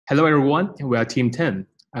Hello everyone, we are Team 10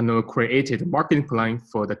 and we created a marketing plan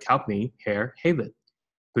for the company Hair Haven.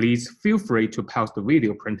 Please feel free to pause the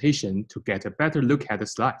video presentation to get a better look at the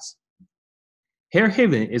slides. Hair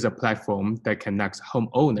Haven is a platform that connects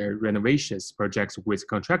homeowner renovations projects with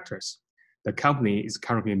contractors. The company is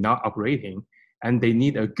currently not operating and they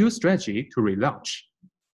need a good strategy to relaunch.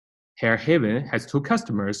 Hair Haven has two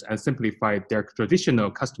customers and simplified their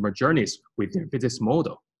traditional customer journeys with their business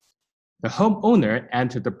model. The homeowner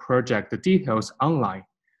entered the project details online.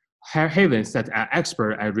 Hair Haven sets an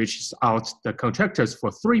expert and reaches out the contractors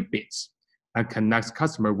for 3 bids and connects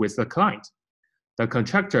customer with the client. The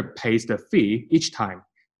contractor pays the fee each time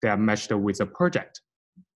they are matched with a project.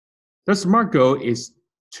 The smart goal is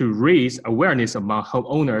to raise awareness among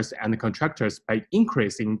homeowners and contractors by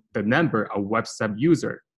increasing the number of website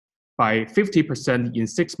users by 50% in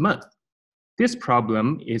 6 months. This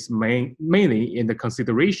problem is mainly in the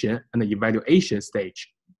consideration and the evaluation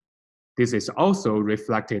stage. This is also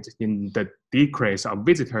reflected in the decrease of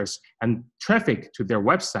visitors and traffic to their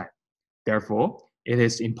website. Therefore, it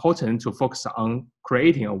is important to focus on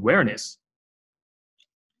creating awareness.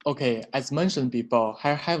 Okay, as mentioned before,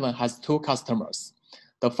 Hair Haven has 2 customers.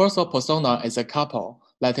 The first persona is a couple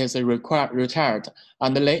that is retired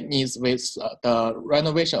and needs with the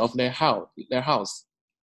renovation of their house.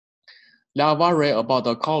 They are worried about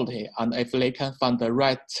the quality and if they can find the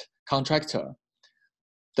right contractor.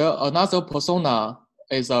 Another persona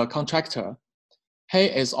is a contractor. He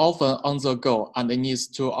is often on the go and needs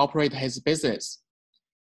to operate his business.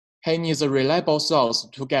 He needs a reliable source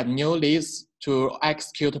to get new leads to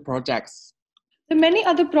execute projects. There are many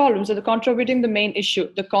other problems that are contributing to the main issue.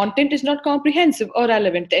 The content is not comprehensive or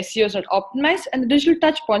relevant, the SEO is not optimized, and the digital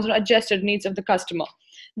touchpoints are not adjusted to the needs of the customer.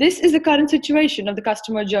 This is the current situation of the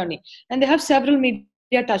customer journey, and they have several media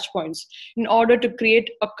touchpoints. In order to create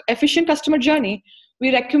an efficient customer journey,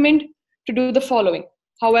 we recommend to do the following.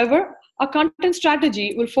 However, our content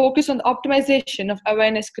strategy will focus on the optimization of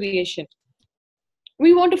awareness creation.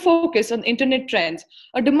 We want to focus on internet trends.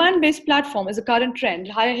 A demand-based platform is a current trend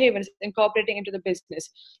Hair Haven is incorporating into the business.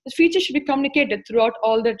 The feature should be communicated throughout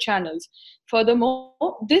all their channels. Furthermore,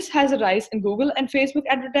 this has a rise in Google and Facebook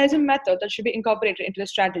advertising method that should be incorporated into the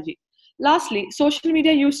strategy. Lastly, social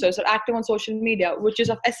media users are active on social media, which is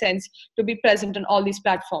of essence to be present on all these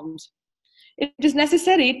platforms. It is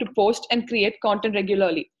necessary to post and create content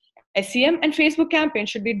regularly. SEM and Facebook campaigns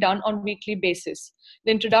should be done on a weekly basis.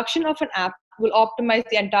 The introduction of an app will optimize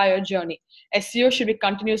the entire journey. SEO should be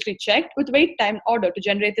continuously checked with wait time in order to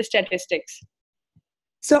generate the statistics.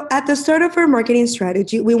 So at the start of our marketing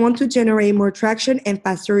strategy, we want to generate more traction and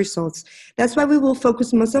faster results. That's why we will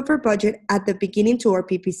focus most of our budget at the beginning to our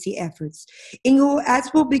PPC efforts. In Google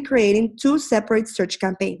Ads, we'll be creating 2 separate search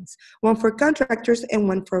campaigns, one for contractors and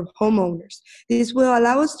one for homeowners. This will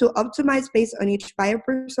allow us to optimize based on each buyer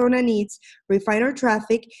persona needs, refine our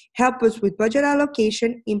traffic, help us with budget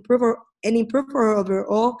allocation, improve our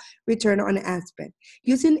overall return on ad spend.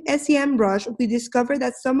 Using SEMrush, we discovered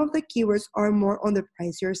that some of the keywords are more on the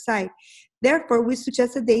pricier side. Therefore, we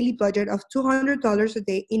suggest a daily budget of $200 a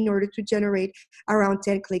day in order to generate around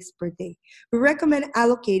 10 clicks per day. We recommend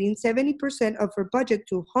allocating 70% of our budget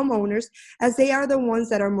to homeowners as they are the ones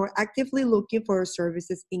that are more actively looking for our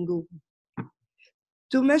services in Google.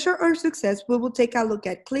 To measure our success, we will take a look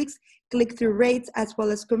at clicks, click-through rates, as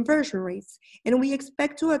well as conversion rates, and we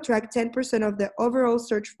expect to attract 10% of the overall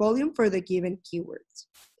search volume for the given keywords.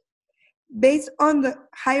 Based on the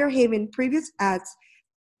Hair Haven previous ads,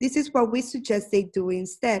 this is what we suggest they do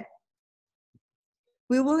instead.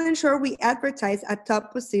 We will ensure we advertise at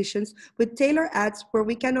top positions with tailored ads where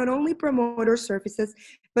we can not only promote our services,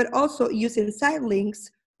 but also use inside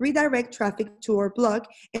links, redirect traffic to our blog,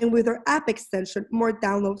 and with our app extension, more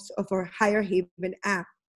downloads of our Hair Haven app.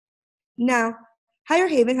 Now, Hair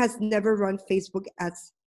Haven has never run Facebook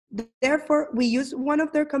ads. Therefore, we use one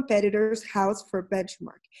of their competitors' house for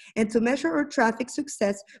benchmark. And to measure our traffic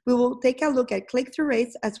success, we will take a look at click-through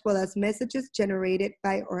rates as well as messages generated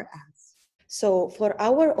by our ads. So for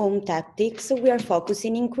our own tactics, we are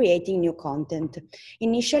focusing in creating new content.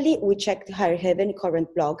 Initially, we checked Hair Haven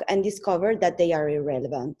current blog and discovered that they are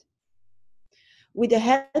irrelevant. With the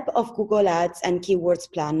help of Google Ads and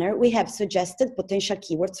Keywords Planner, we have suggested potential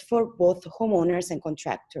keywords for both homeowners and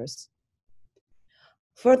contractors.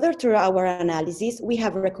 Further through our analysis, we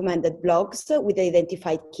have recommended blogs with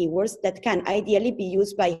identified keywords that can ideally be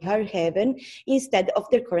used by Hair Haven instead of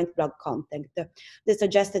their current blog content. The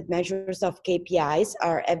suggested measures of KPIs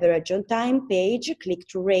are average on time, page,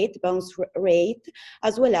 click-through rate, bounce rate,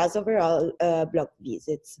 as well as overall blog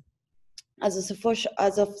visits.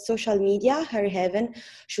 As of social media, Hair Heaven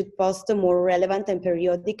should post more relevant and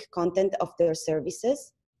periodic content of their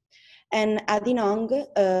services. And adding on,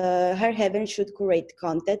 Hair Heaven should curate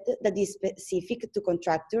content that is specific to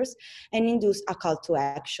contractors and induce a call to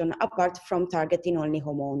action, apart from targeting only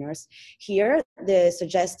homeowners. Here, the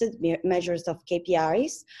suggested measures of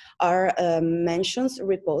KPIs are mentions,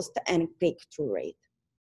 repost, and click-through rate.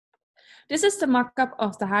 This is the mock-up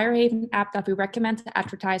of the Hire Haven app that we recommend to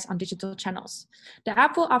advertise on digital channels. The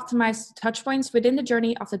app will optimize touchpoints within the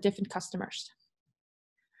journey of the different customers.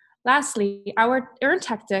 Lastly, our earn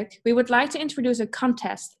tactic, we would like to introduce a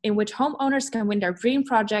contest in which homeowners can win their dream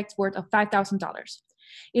project worth of $5,000.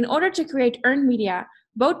 In order to create earned media,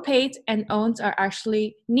 both paid and owned are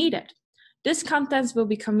actually needed. This content will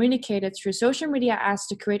be communicated through social media ads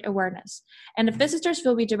to create awareness, and the visitors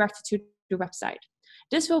will be directed to the website.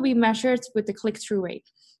 This will be measured with the click-through rate.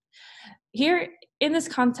 Here in this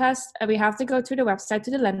contest, we have to go to the website,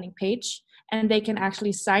 to the landing page, and they can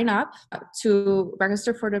actually sign up to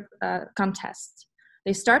register for the contest.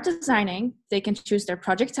 They start designing, they can choose their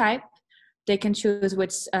project type, they can choose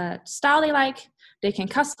which style they like, they can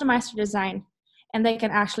customize their design, and they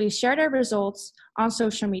can actually share their results on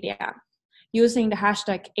social media using the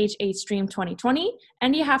hashtag H8Stream2020,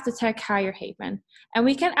 and you have to tag Hire Haven. And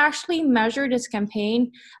we can actually measure this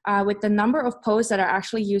campaign with the number of posts that are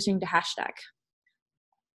actually using the hashtag.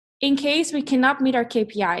 In case we cannot meet our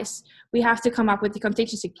KPIs, we have to come up with a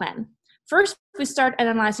contingency plan. First, we start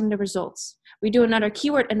analyzing the results. We do another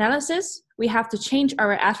keyword analysis. We have to change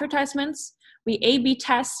our advertisements. We A/B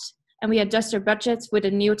test, and we adjust our budgets with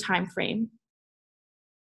a new time frame.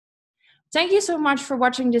 Thank you so much for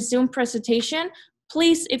watching this Zoom presentation.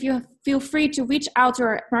 Please, if you feel free to reach out to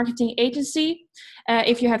our marketing agency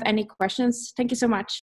if you have any questions. Thank you so much.